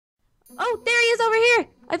Oh, there he is over here.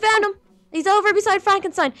 I found him. He's over beside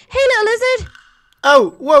Frankenstein. Hey, little lizard. Oh,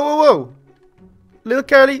 whoa. Little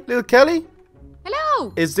Kelly?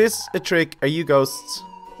 Hello. Is this a trick? Are you ghosts?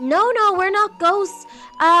 No, we're not ghosts.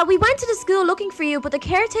 We went to the school looking for you, but the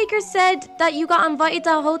caretaker said that you got invited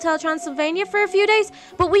to Hotel Transylvania for a few days,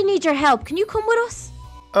 but we need your help. Can you come with us?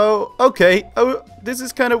 Oh, okay. Oh, this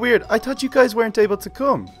is kind of weird. I thought you guys weren't able to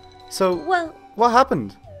come. So, Well, what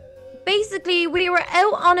happened? basically, we were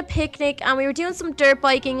out on a picnic and we were doing some dirt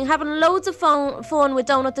biking, having loads of fun with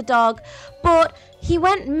Donut the dog, but he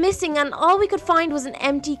went missing and all we could find was an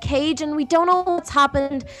empty cage and we don't know what's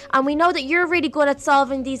happened, and we know that you're really good at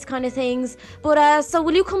solving these kind of things, but so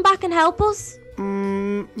will you come back and help us?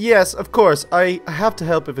 Yes, of course. I have to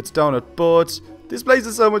help if it's Donut, but this place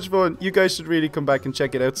is so much fun. You guys should really come back and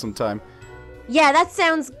check it out sometime. Yeah, that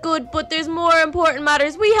sounds good, but there's more important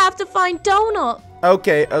matters. We have to find Donut.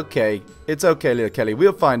 Okay. It's okay, little Kelly.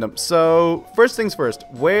 We'll find them. So, first things first.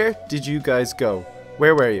 Where did you guys go?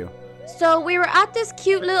 Where were you? So we were at this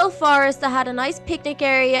cute little forest that had a nice picnic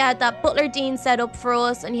area that Butler Dean set up for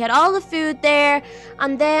us, and he had all the food there,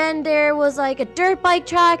 and then there was like a dirt bike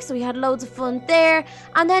track, so we had loads of fun there,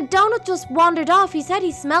 and then Donut just wandered off. He said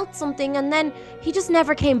he smelt something and then he just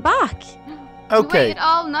never came back. We Okay. waited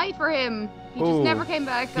all night for him. He just Ooh. never came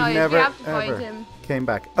back, He guys. never, we have to ever find him. came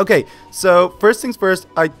back. Okay, so first things first,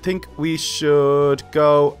 I think we should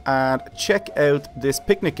go and check out this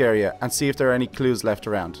picnic area and see if there are any clues left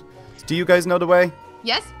around. Do you guys know the way?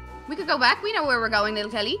 Yes, we could go back. We know where we're going,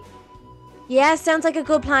 little Kelly. Yeah, sounds like a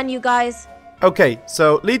good plan, you guys. Okay,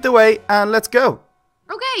 so lead the way and let's go.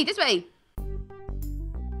 Okay, this way.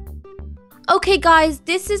 Okay, guys,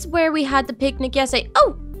 this is where we had the picnic yesterday.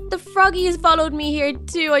 Oh, the froggy has followed me here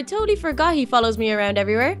too. I totally forgot he follows me around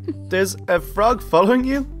everywhere. There's a frog following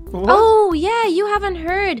you? What? Oh, yeah, you haven't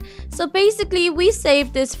heard. So basically, we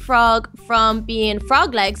saved this frog from being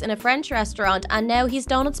frog legs in a French restaurant, and now he's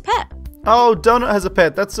Donut's pet. Oh, Donut has a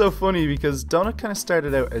pet. That's so funny because Donut kind of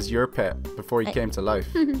started out as your pet before he came to life.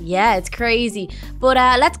 Yeah, it's crazy. But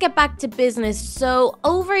let's get back to business. So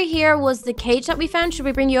over here was the cage that we found. Should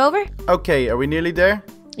we bring you over? Okay, are we nearly there?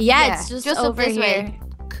 Yeah, Yeah, it's just just up over this here. way.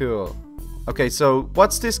 Cool. Okay, so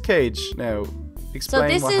what's this cage now? Explain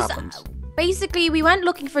this what is happened. basically we went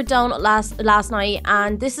looking for Donut last night,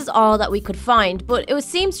 and this is all that we could find. But it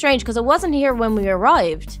seemed strange because it wasn't here when we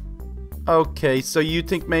arrived. Okay, so you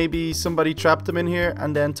think maybe somebody trapped him in here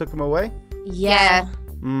and then took him away? Yeah.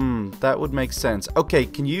 That would make sense. Okay,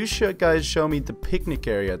 can you guys show me the picnic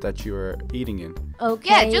area that you were eating in?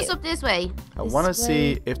 Okay. Yeah, just up this way. I This want to way.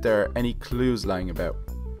 see if there are any clues lying about.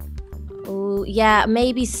 Oh, yeah,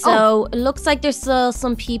 maybe so. It looks like there's still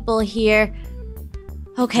some people here.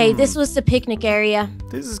 Okay, this was the picnic area.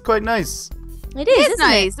 This is quite nice. It is, It's isn't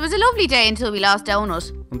nice. It was a lovely day until we lost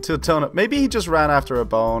Donut. Until Donut, maybe he just ran after a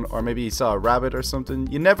bone, or maybe he saw a rabbit or something.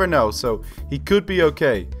 You never know, so he could be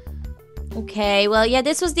okay. it? Okay, well, yeah,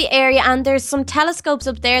 this was the area, and there's some telescopes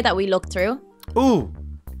up there that we looked through. Ooh,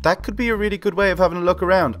 that could be a really good way of having a look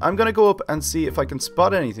around. I'm gonna go up and see if I can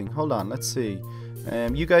spot anything. Hold on, let's see.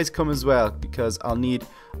 You guys come as well because I'll need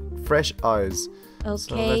fresh eyes. Okay.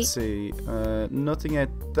 So let's see. Nothing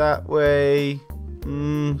out that way.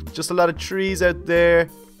 Just a lot of trees out there.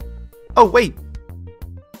 Oh wait.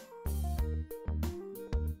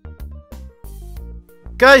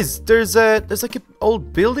 Guys, there's like an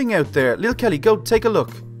old building out there. Lil Kelly, go take a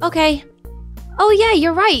look. Okay. Oh, yeah,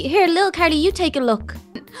 you're right. Here, little Carly, you take a look.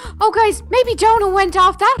 Oh, guys, maybe Donut went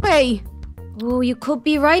off that way. Oh, you could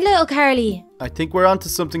be right, little Carly. I think we're onto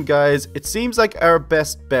something, guys. It seems like our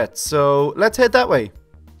best bet. So let's head that way.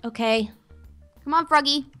 Okay. Come on,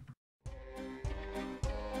 Froggy.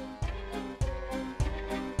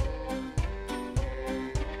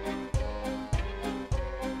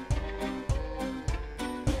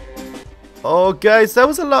 Oh, guys, that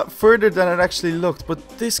was a lot further than it actually looked.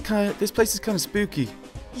 But this place is kind of spooky.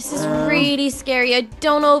 This is really scary. I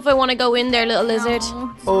don't know if I want to go in there, little lizard.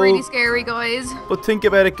 Oh, it's Oh. really scary, guys. But think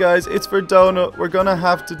about it, guys. It's for Donut. We're gonna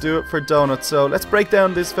have to do it for Donut. So let's break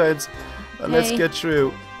down this fence and let's Okay. get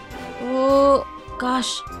through. Oh,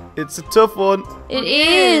 gosh. It's a tough one. It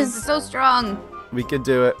It's is. so strong. We can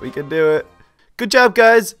do it. We can do it. Good job,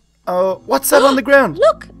 guys. Oh, what's that on the ground?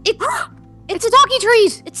 Look, It's a doggy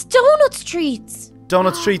treat. it's Donut's treats.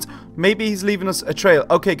 Donut Streets. Maybe he's leaving us a trail.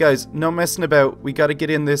 Okay, guys, no messing about. We gotta get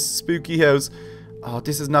in this spooky house. Oh,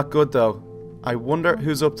 this is not good, though. I wonder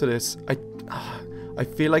who's up to this. I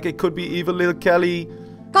feel like it could be evil little Kelly.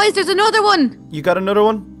 Guys, there's another one. You got another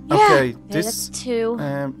one? Yeah. Okay, That's two.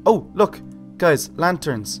 Oh, look, guys,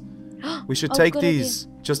 lanterns. We should Oh, take good these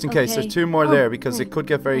just in case. Okay. There's two more there because it could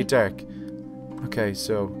get very dark. Okay,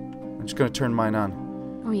 so I'm just gonna turn mine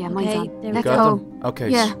on. Oh yeah, mine's Okay, on. there we Let's go. go. Them? Okay,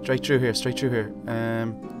 Yeah. straight through here, straight through here.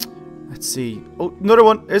 Let's see. Oh, another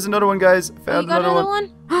one. There's another one, guys. Oh, you Found got another one.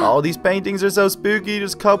 one? Oh, these paintings are so spooky.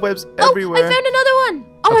 There's cobwebs Oh, everywhere. I found another one.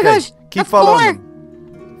 Oh my Okay, gosh. keep That's following 4.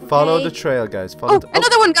 them. Follow Okay. the trail, guys. Follow Oh, the,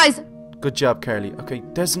 another one, guys. good job, Carly. Okay,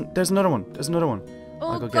 there's another one. There's another one.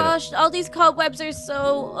 I'll Oh go get gosh, all these cobwebs are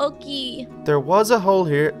so icky. it. There was a hole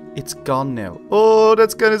here. It's gone now. Oh,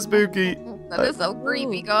 that's kind of spooky. That is so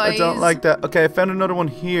creepy, guys. I don't like that. Okay, I found another one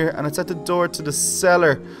here, and it's at the door to the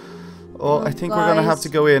cellar. Oh, Oh, I think we're gonna have guys. to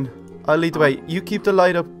go in. I'll lead the way. You keep the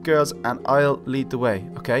light up, girls, and I'll lead the way.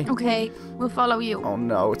 Okay? Okay, we'll follow you. Oh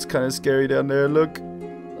no, it's kind of scary down there. Look.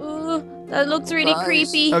 Ooh, that looks really Guys.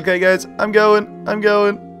 creepy. Okay, guys, I'm going. I'm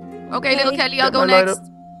going. Okay, little Okay. Kelly, I'll Get go my light next.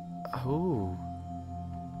 up. Oh,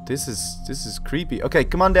 this is creepy. Okay,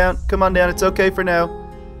 come on down. Come on down. It's okay for now.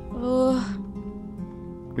 Oh,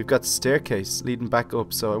 We've got staircase leading back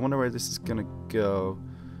up, so I wonder where this is gonna go.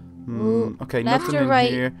 ooh, Okay, left nothing or in right?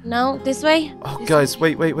 here. No, this way. Oh, This guys,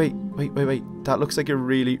 way. wait. That looks like a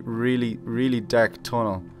really, really, really dark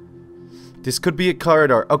tunnel. This could be a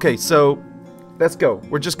corridor. Okay, so let's go.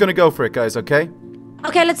 We're just gonna go for it, guys, okay?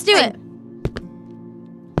 Okay, let's do it.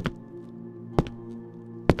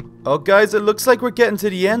 Oh, guys, it looks like we're getting to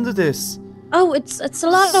the end of this. Oh, it's a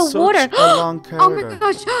lot of Such water. a long Oh my corridor.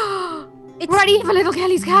 gosh. We're at Evil Little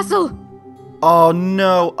Kelly's castle. Oh,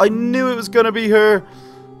 no. I knew it was gonna be her.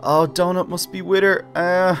 Oh, Donut must be with her.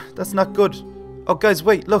 That's not good. Oh, guys,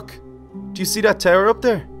 wait, look. Do you see that tower up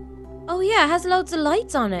there? Oh yeah, it has loads of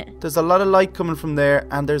lights on it. There's a lot of light coming from there,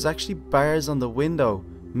 and there's actually bars on the window.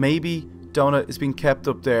 Maybe Donut is being kept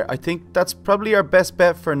up there. I think that's probably our best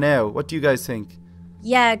bet for now. What do you guys think?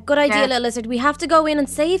 Yeah, good idea, Yeah. little lizard. We have to go in and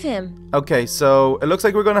save him. Okay, so it looks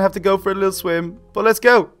like we're gonna have to go for a little swim, but let's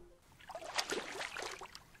go.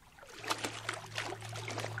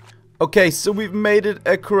 Okay, so we've made it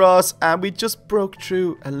across, and we just broke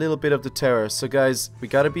through a little bit of the tower. So guys, we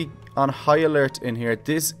gotta be on high alert in here.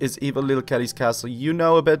 This is Evil Little Kelly's castle. You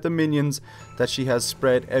know about the minions that she has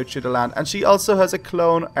spread out through the land, and she also has a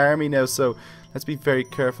clone army now. So let's be very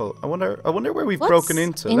careful. I wonder where we've broken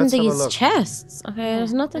into. in Let's have a these look. chests? Okay,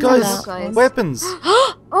 there's nothing in Guys, that. Guys. weapons.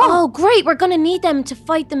 Oh, great! We're gonna need them to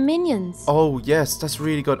fight the minions. Oh yes, that's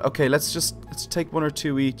really good. Okay, let's take one or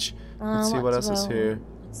two each. Let's see what what's else is wrong? here.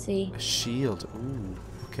 Let's see. A shield. Ooh.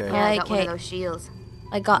 Okay. Yeah, I got one of Okay. those shields.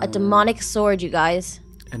 I got a demonic sword, you guys.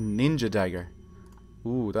 A ninja dagger.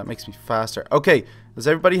 Ooh, that makes me faster. Okay, does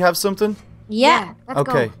everybody have something? Yeah. Let's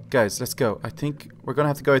Okay, go. guys, let's go. I think we're gonna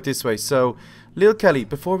have to go out this way. So, Lil Kelly,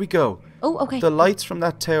 before we go, Oh, okay. the lights from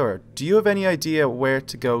that tower. Do you have any idea where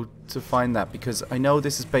to go to find that? Because I know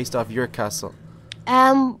this is based off your castle.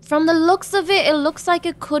 From the looks of it, it looks like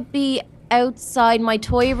it could be outside my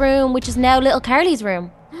toy room, which is now little Carly's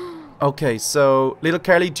room. Okay, so little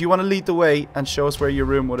Carly, do you want to lead the way and show us where your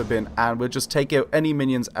room would have been, and we'll just take out any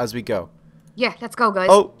minions as we go. Yeah, let's go, guys.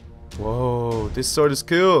 Oh, whoa! This sword is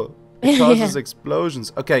cool. It causes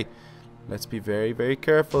explosions. Okay, let's be very, very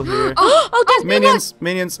careful here. Oh, there's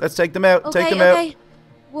Minions! Let's take them out. Okay, take them out. okay.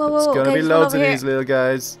 Whoa, whoa, It's gonna okay, be there's one loads of over here. these little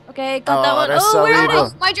guys. Okay, got Oh, that one. they're Oh, so where are evil.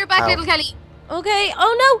 they? Mind your back, Ow. little Kelly. Okay.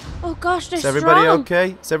 Oh no. Oh gosh, they're Is everybody strong.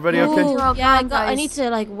 okay? Is everybody okay? Ooh, You're all yeah, I gone, need guys. to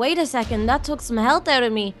like wait a second. That took some health out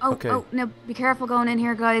of me. Oh, Okay. oh, no, be careful going in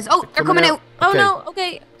here, guys. Oh, they're Coming coming out. Oh Okay. no.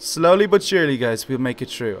 Okay. Slowly but surely, guys, we'll make it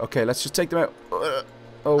through. Okay, let's just take them out.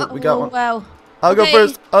 Oh, we got Oh, one. wow. I'll go Okay.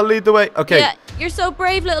 first. I'll lead the way. Okay, Yeah, you're so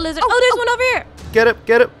brave, little lizard. Oh, there's one over here. get it,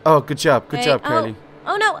 get it. Oh, good job, good Okay, job, Carly.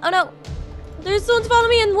 Oh no. Oh no. There's one's following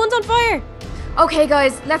me and one's on fire. Okay,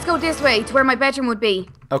 guys, let's go this way to where my bedroom would be.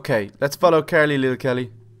 Okay, let's follow Carly, little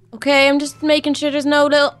Kelly. Okay, I'm just making sure there's no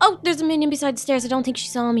little. Oh, there's a minion beside the stairs. I don't think she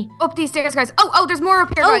saw me. Up these stairs, guys. Oh, there's more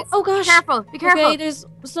up here, Oh, guys. oh gosh. Be careful, be careful. Okay, there's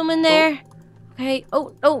some in there. Okay.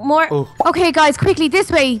 Oh, more. Oh, Okay, guys, quickly this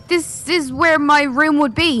way. This is where my room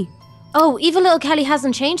would be. Oh, evil little Kelly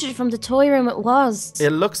hasn't changed it from the toy room it was. it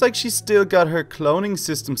looks like she's still got her cloning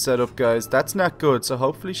system set up, guys. That's not good. So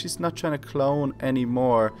hopefully she's not trying to clone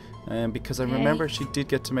anymore. Because I Okay. remember she did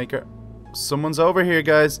get to make her. Someone's over here,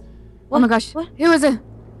 guys. Oh my gosh. What? Who is it?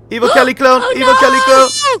 Evil Kelly clone. Oh, Evil no! Kelly clone.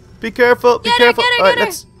 Be careful. Be Get her, careful. get her, All right,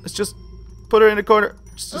 get her. let's just put her in the corner.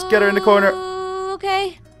 Just get her in the corner. Ooh,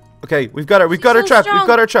 okay. Okay, we've got her. We've got her so trapped. strong. We've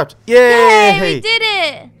got her trapped. Yay, Yay! we did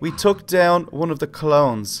it. We took down one of the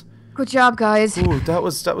clones. Good job, guys. Ooh, that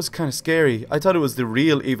was kind of scary. I thought it was the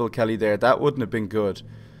real Evil Kelly there. That wouldn't have been good.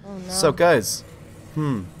 Oh no. So guys,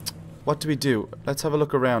 what do we do? Let's have a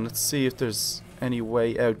look around. Let's see if there's any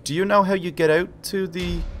way out. Do you know how you get out to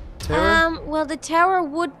the tower? Well, the tower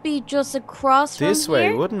would be just across from This way,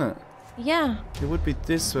 here. wouldn't it? Yeah. It would be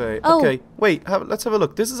this way. Oh. Okay, wait. Let's have a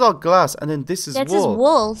look. This is all glass, and then this is That's wool. his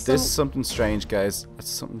wool. So This is something strange, guys. That's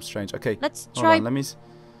something strange. Okay. let's Hold try on, let me.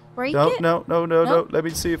 break No, it. no. No? Let me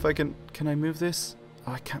see if I can. Can I move this?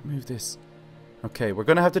 Oh, I can't move this. Okay, we're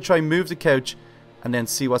gonna have to try move the couch, and then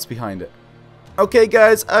see what's behind it. Okay,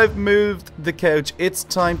 guys, I've moved the couch. It's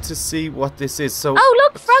time to see what this is. So. Oh,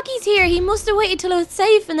 look, Froggy's here. He must have waited till it was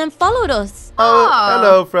safe and then followed us. Oh, Aw.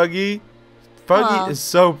 hello, Froggy. Froggy Aw. is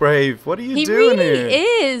so brave. What are you He doing really here?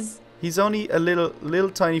 is. He's only a little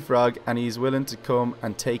tiny frog, and he's willing to come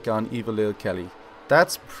and take on evil little Kelly.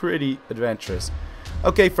 That's pretty adventurous.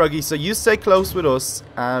 Okay, Froggy, so you stay close with us,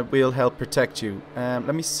 and we'll help protect you.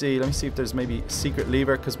 Let me see if there's maybe a secret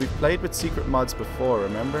lever, because we've played with secret mods before,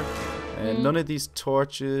 remember? None of these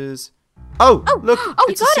torches. Oh, look, oh,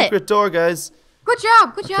 you it's a got it. secret door, guys. Good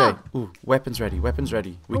job. Good Okay, job. ooh, weapons ready.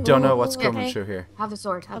 We don't know what's coming okay. through here. Have the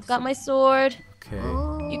sword. I've got my sword.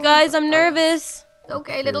 Okay. You guys, I'm nervous.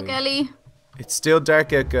 Okay, little Okay. Kelly. It's still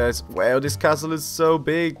dark out, guys. Wow, this castle is so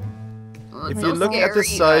big. Oh, If it's you so look at the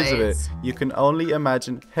scary, size of it, guys. you can only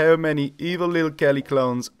imagine how many evil little Kelly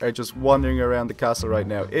clones are just wandering around the castle right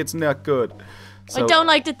now. It's not good. So, I don't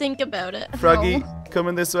like to think about it. Froggy,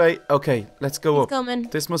 coming this way. Okay, let's go He's up. coming.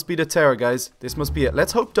 This must be the tower, guys. This must be it.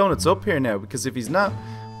 Let's hope Donut's up here now, because if he's not,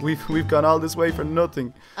 we've gone all this way for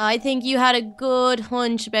nothing. I think you had a good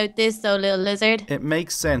hunch about this, though, little lizard. It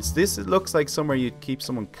makes sense. This looks like somewhere you'd keep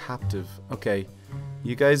someone captive. Okay,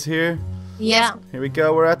 you guys here? Yeah. Here we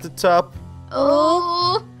go. We're at the top.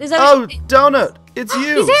 Oh, Is that Oh, Donut, it's you.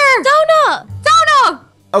 he's here. Donut! Donut.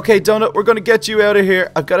 Okay, Donut, we're gonna get you out of here.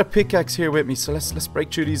 I've got a pickaxe here with me, so let's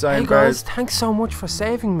break through these iron Hey bars. guys, thanks so much for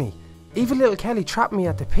saving me. Evil little Kelly trapped me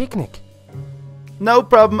at the picnic. No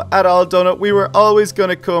problem at all, Donut. We were always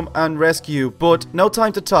gonna come and rescue you, but no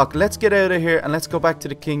time to talk. Let's get out of here and let's go back to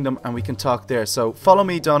the kingdom and we can talk there. So follow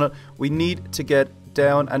me, Donut. We need to get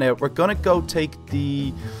down and out. We're gonna go take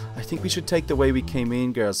the... I think we should take the way we came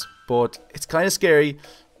in, girls, but it's kind of scary.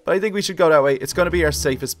 But I think we should go that way. It's going to be our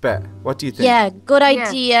safest bet. What do you think? Yeah, good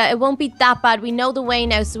idea. It won't be that bad. We know the way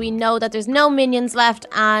now, so we know that there's no minions left,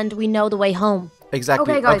 and we know the way home.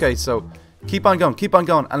 Exactly. Okay, guys. Okay, so keep on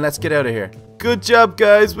going, and let's get out of here. Good job,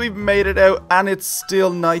 guys. We've made it out, and it's still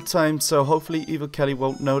nighttime, so hopefully Evil Kelly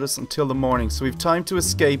won't notice until the morning. So we've time to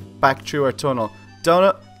escape back through our tunnel.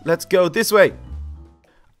 Donut, let's go this way.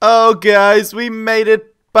 Oh, guys, we made it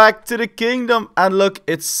back to the kingdom, and look,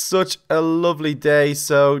 it's such a lovely day.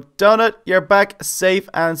 So Donut, you're back safe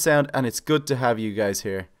and sound, and it's good to have you guys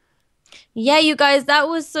here. Yeah, you guys, that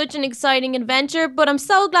was such an exciting adventure, but I'm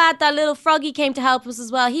so glad that little Froggy came to help us as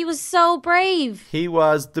well. He was so brave. He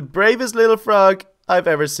was the bravest little frog I've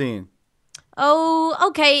ever seen. Oh,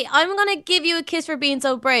 okay, I'm gonna give you a kiss for being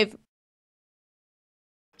so brave.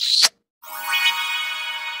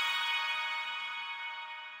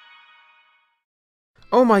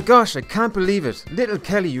 Oh my gosh, I can't believe it. Little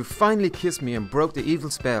Kelly, you finally kissed me and broke the evil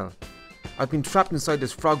spell. I've been trapped inside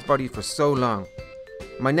this frog's body for so long.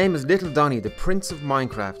 My name is Little Donny, the Prince of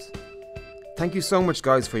Minecraft. Thank you so much,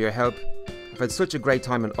 guys, for your help. I've had such a great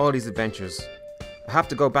time on all these adventures. I have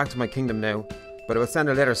to go back to my kingdom now, but I will send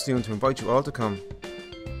a letter soon to invite you all to come.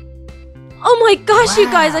 Oh my gosh, you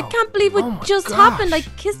guys, I Wow. can't believe what Oh my just happened. I gosh.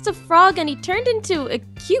 kissed a frog and he turned into a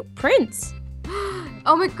cute prince.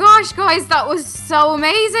 Oh my gosh, guys, that was so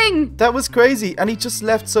amazing. That was crazy, and he just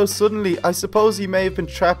left so suddenly. I suppose he may have been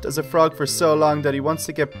trapped as a frog for so long that he wants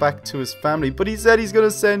to get back to his family. But he said he's gonna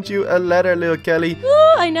send you a letter, little Kelly.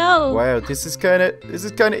 Oh, I know. Wow, this is kind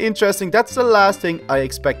of interesting. That's the last thing I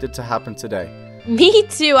expected to happen today. Me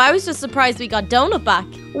too. I was just surprised we got Donut back.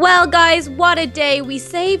 Well, guys, what a day. We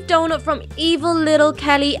saved Donut from evil little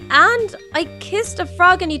Kelly, and I kissed a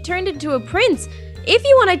frog and he turned into a prince. If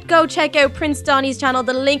you want to go check out Prince Donny's channel,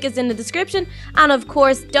 the link is in the description. And of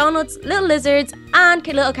course, Donut's, Little Lizard's, and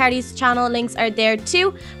Little Carly's channel links are there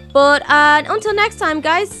too. But until next time,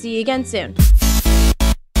 guys, see you again soon.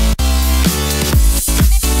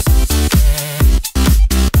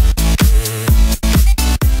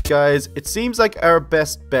 Guys, it seems like our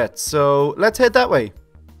best bet, so let's head that way.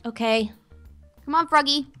 Okay. Come on,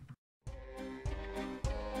 Froggy.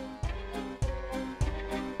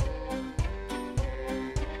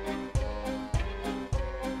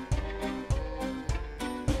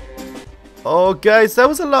 Oh, guys, that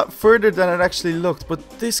was a lot further than it actually looked,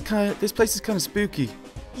 but this place is kind of spooky.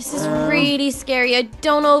 This is really scary. I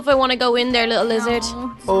don't know if I want to go in there, Little Lizard.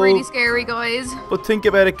 No, it's Oh. really scary, guys. But think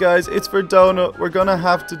about it, guys. It's for Donut. We're gonna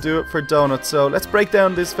have to do it for Donut. So let's break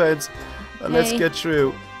down this fence and let's Okay. get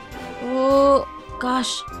through. Oh,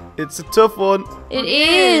 gosh. It's a tough one. It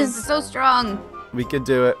It's is. so strong. We can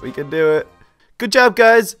do it. We can do it. Good job,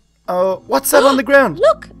 guys. Oh, what's that on the ground?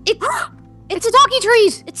 Look, It's a doggy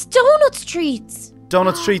treat. it's Donut treats.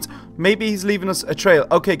 Donut treats. Maybe he's leaving us a trail.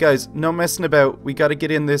 Okay, guys, no messing about. We gotta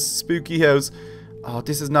get in this spooky house. Oh,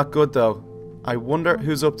 this is not good though. I wonder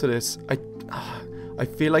who's up to this. I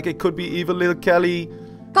feel like it could be evil little Kelly.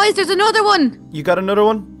 Guys, there's another one. You got another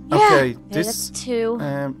one? Yeah. Okay, That's 2.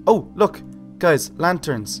 oh, look, guys,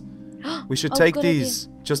 lanterns. We should take good these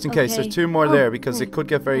just in case. Okay. There's 2 more there because it could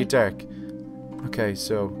get very dark. Okay,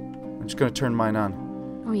 so I'm just gonna turn mine on.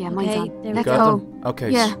 Oh yeah, mine's Okay, on. there we Let's Got go. them? Okay,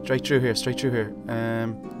 Yeah. straight through here, straight through here.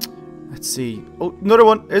 Let's see. Oh, another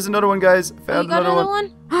one. There's another one, guys. Oh, you Found got another another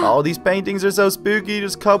one. one? Oh, these paintings are so spooky.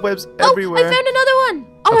 There's cobwebs Oh, everywhere. I found another one.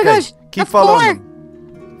 Oh my Okay, gosh. keep that's following 4.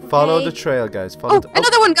 them. Follow Okay. the trail, guys. Follow Oh, the,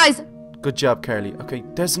 another one, guys. good job, Carly. Okay,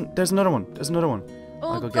 there's another one. There's another one.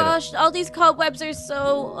 I'll Oh go get it. gosh, all these cobwebs are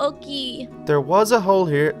so ugly. There was a hole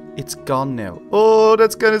here. It's gone now. Oh,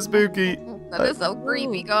 that's kind of spooky. That is so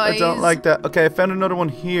creepy, guys. I don't like that. Okay, I found another one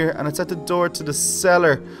here, and it's at the door to the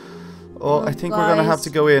cellar. Oh, I think we're gonna have guys. to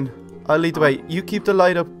go in. I'll lead the way. You keep the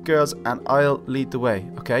light up, girls, and I'll lead the way.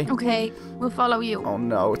 Okay? Okay, we'll follow you. Oh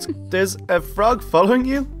no, there's a frog following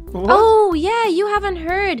you. What? Oh yeah, you haven't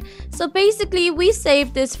heard. So basically, we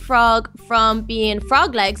saved this frog from being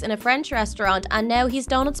frog legs in a French restaurant, and now he's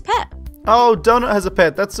Donut's pet. Oh, Donut has a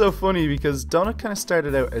pet. That's so funny because Donut kind of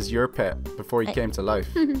started out as your pet before he came to life.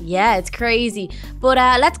 Yeah, it's crazy. But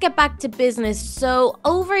let's get back to business. So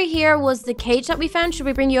over here was the cage that we found. Should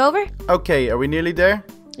we bring you over? Okay, are we nearly there?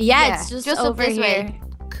 Yeah, Yeah, it's just just up over this here. way.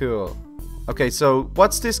 Cool. Okay, so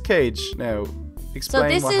what's this cage now? Explain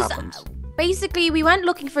this what is happened. basically we went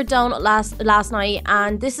looking for Donut last night,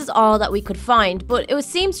 and this is all that we could find. But it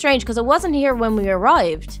seemed strange because it wasn't here when we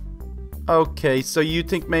arrived. Okay, so you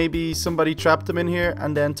think maybe somebody trapped him in here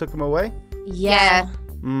and then took him away? Yeah.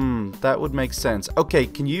 That would make sense. Okay,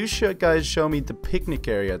 can you guys show me the picnic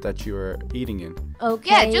area that you were eating in? Okay.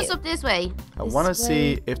 Yeah, just up this way. I This want to way.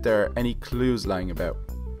 see if there are any clues lying about.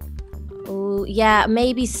 Oh, yeah,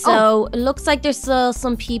 maybe so. It looks like there's still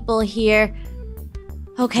some people here.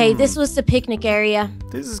 Okay, this was the picnic area.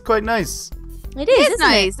 This is quite nice. It is, It's isn't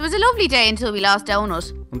nice. It was a lovely day until we lost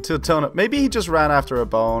Donut. Until Donut, maybe he just ran after a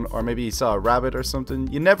bone, or maybe he saw a rabbit or something.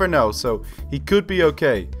 You never know, so he could be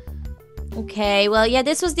okay. it? Okay, well, yeah,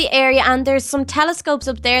 this was the area, and there's some telescopes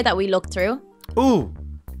up there that we looked through. Ooh,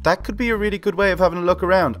 that could be a really good way of having a look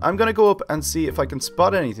around. I'm gonna go up and see if I can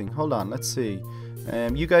spot anything. Hold on, let's see.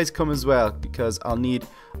 You guys come as well because I'll need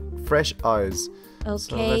fresh eyes. Okay.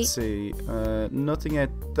 So let's see. Nothing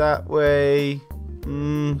out that way.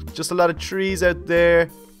 Just a lot of trees out there.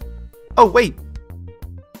 Oh wait.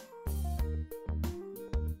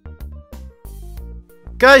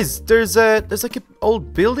 Guys, there's like an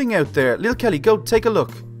old building out there. Lil Kelly, go take a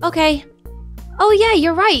look. Okay. Oh, yeah,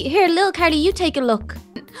 you're right. Here, little Carly, you take a look.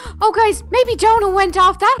 Oh, guys, maybe Donut went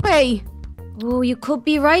off that way. Oh, you could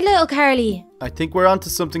be right, little Carly. I think we're onto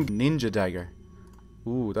something. Ninja dagger.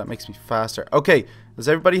 Ooh, that makes me faster. Okay, does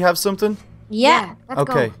everybody have something? Yeah. Let's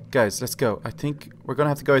Okay, go. guys, let's go. I think we're gonna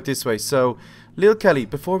have to go out this way. So, Lil Kelly,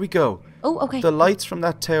 before we go, Oh, okay. the lights from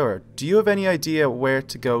that tower, do you have any idea where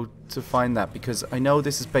to go to find that? Because I know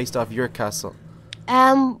this is based off your castle.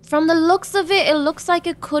 From the looks of it, it looks like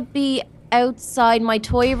it could be outside my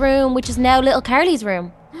toy room, which is now little Carly's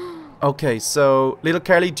room. Okay, so Little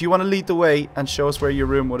Carly, do you want to lead the way and show us where your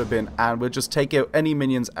room would have been? And we'll just take out any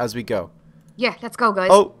minions as we go. Yeah, let's go, guys.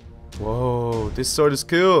 Oh, whoa, this sword is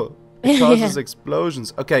cool. It causes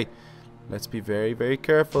explosions. Okay, let's be very, very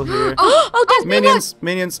careful here. Oh, there's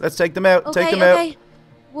Minions, let's take them out. Okay, Take them out. okay.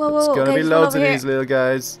 Whoa, whoa, It's whoa. gonna okay, be there's one loads of over here. these little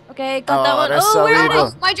guys. Okay, got Oh, that one. they're Oh, so where evil. are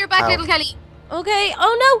they? Mind your back, Ow. little Kelly. Okay.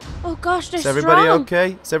 Oh no. Oh gosh, they're Is everybody strong.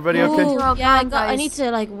 okay? Is everybody okay? Ooh, You're all yeah, gone, I guys. need to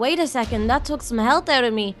like wait a second. That took some health out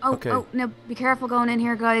of me. Oh, Okay. oh, no, be careful going in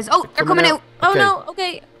here, guys. Oh, they're coming out. Oh Okay. no.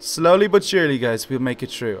 Okay. Slowly but surely, guys, we'll make it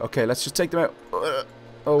through. Okay, let's just take them out.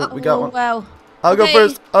 Oh, we got Oh, one. wow. I'll go Okay.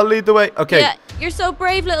 first. I'll lead the way. Okay, Yeah, you're so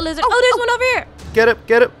brave, little lizard. Oh, there's one over here. get it,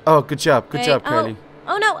 get it. Oh, good job, good Okay, job, Carly.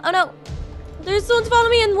 Oh no. Oh no. There's one's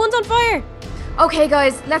following me and one's on fire. Okay,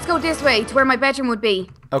 guys, let's go this way to where my bedroom would be.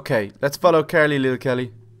 Okay, let's follow Carly, little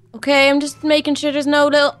Kelly. Okay, I'm just making sure there's no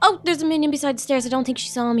little. Oh, there's a minion beside the stairs. I don't think she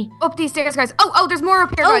saw me. Up these stairs, guys. Oh, there's more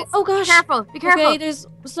up here, Oh, guys. oh gosh. Be careful, be careful. Okay, there's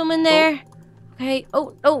some in there. Okay.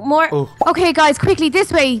 Oh, more. Oh, Okay, guys, quickly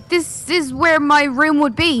this way. This is where my room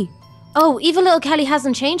would be. Oh, evil little Kelly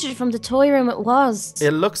hasn't changed it from the toy room it was.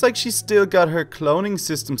 it looks like she's still got her cloning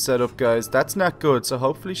system set up, guys. That's not good. So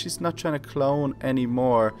hopefully she's not trying to clone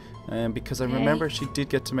anymore. Because I Okay. remember she did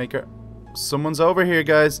get to make her. Someone's over here,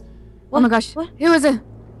 guys. Oh my gosh. What? Who is it?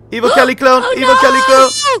 Evil Kelly clone. Oh, Evil no! Kelly clone.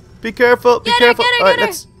 Be careful. Be Get her, careful. get her, All right,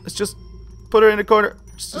 get her. let's just put her in a corner.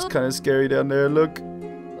 It's just kind of scary down there. Look.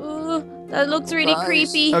 That looks really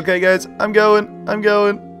creepy. Okay, guys, I'm going.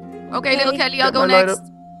 Okay, little Kelly, I'll Get go my light next.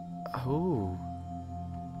 up. Oh,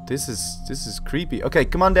 this is creepy. Okay,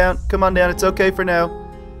 come on down. It's okay for now.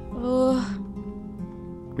 Oh.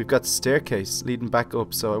 We've got staircase leading back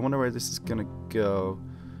up, so I wonder where this is gonna go.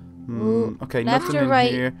 Okay, Left nothing or in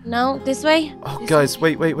right? here. No, this way? Oh, guys,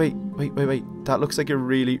 wait. That looks like a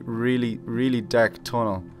really, really, really dark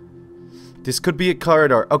tunnel. This could be a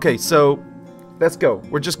corridor. Okay, so let's go.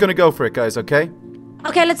 We're just gonna go for it, guys, okay?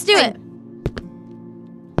 Okay, let's do it.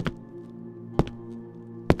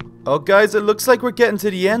 Oh, guys, it looks like we're getting to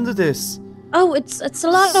the end of this. Oh, it's a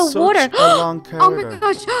lot of Such water. a long Oh corridor. my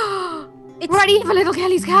gosh. We're at evil little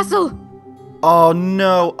Kelly's castle. Oh,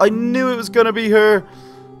 no. I knew it was gonna be her.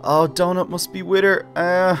 Oh, Donut must be with her.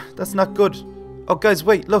 That's not good. Oh, guys,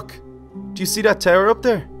 wait, look. Do you see that tower up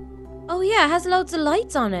there? Oh yeah, it has loads of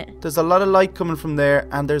lights on it. There's a lot of light coming from there,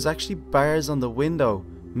 and there's actually bars on the window.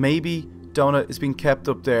 Maybe Donut is being kept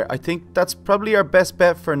up there. I think that's probably our best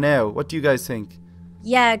bet for now. What do you guys think?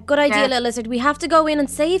 Yeah, good idea, Yeah. little lizard. We have to go in and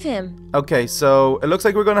save him. Okay, so it looks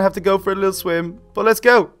like we're gonna have to go for a little swim, but let's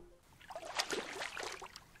go.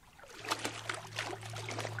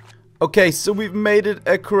 Okay, so we've made it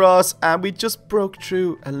across, and we just broke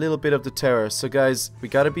through a little bit of the tower. So guys, we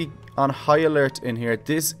gotta be on high alert in here.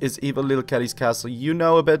 This is evil little Kelly's castle. You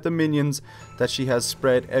know about the minions that she has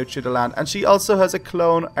spread out through the land, and she also has a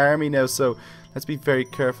clone army now, so let's be very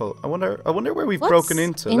careful. I wonder where we've broken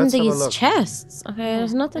into. In Let's have a these look. chests? Okay,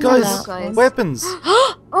 there's nothing in Guys, that. weapons.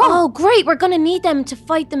 Oh, great! We're gonna need them to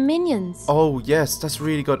fight the minions. Oh yes, that's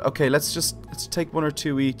really good. Okay, let's take one or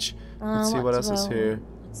two each. Let's see what else is here.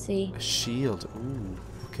 Let's see. A shield. Ooh.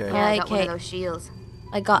 Okay. Yeah, I got one Okay. of those shields.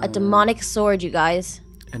 I got a demonic sword, you guys.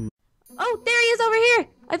 And- Oh, there he is over here!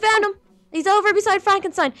 I found him! He's over beside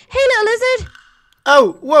Frankenstein. Hey, little lizard!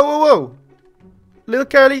 Oh, whoa. Little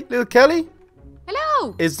Kelly?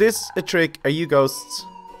 Hello. Is this a trick? Are you ghosts?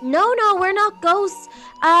 No, we're not ghosts.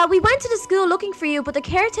 We went to the school looking for you, but the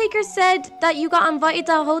caretaker said that you got invited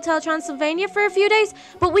to Hotel Transylvania for a few days,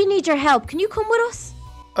 but we need your help. Can you come with us?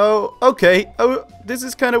 Oh, okay. Oh, this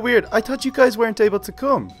is kind of weird. I thought you guys weren't able to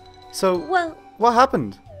come. So, Well, what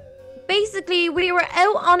happened? basically, we were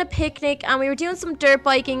out on a picnic and we were doing some dirt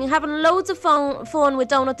biking, having loads of fun with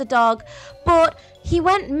Donut the dog, but he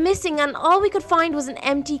went missing and all we could find was an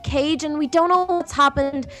empty cage and we don't know what's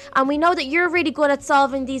happened, and we know that you're really good at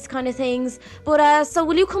solving these kind of things, but so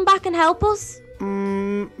will you come back and help us?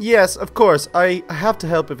 Yes, of course. I have to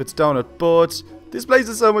help if it's Donut, but this place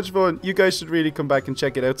is so much fun. You guys should really come back and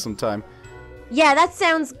check it out sometime. Yeah, that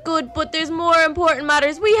sounds good, but there's more important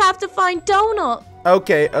matters. We have to find Donut.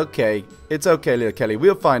 Okay. It's okay, little Kelly.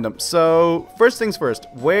 We'll find them. So, first things first,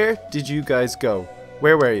 where did you guys go?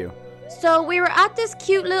 Where were you? So we were at this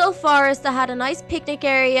cute little forest that had a nice picnic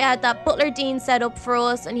area that Butler Dean set up for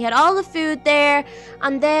us, and he had all the food there,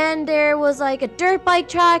 and then there was like a dirt bike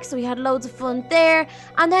track, so we had loads of fun there,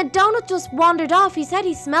 and then Donut just wandered off. He said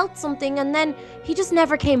he smelt something and then he just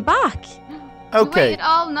never came back. We Okay. waited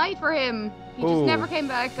all night for him. He just Ooh, never came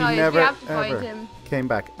back, he guys. never, We have to find ever him. came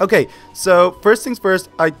back. Okay, so first things first,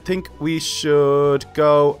 I think we should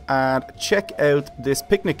go and check out this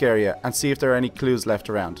picnic area and see if there are any clues left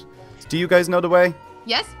around. Do you guys know the way?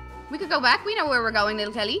 Yes, we could go back. We know where we're going,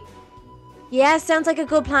 little Kelly. Yeah, sounds like a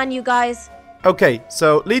good plan, you guys. Okay,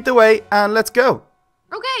 so lead the way and let's go.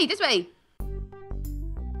 Okay, this way.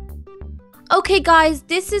 Okay, guys,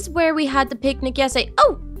 this is where we had the picnic yesterday.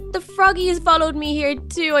 Oh, the froggy has followed me here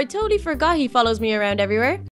too. I totally forgot he follows me around everywhere.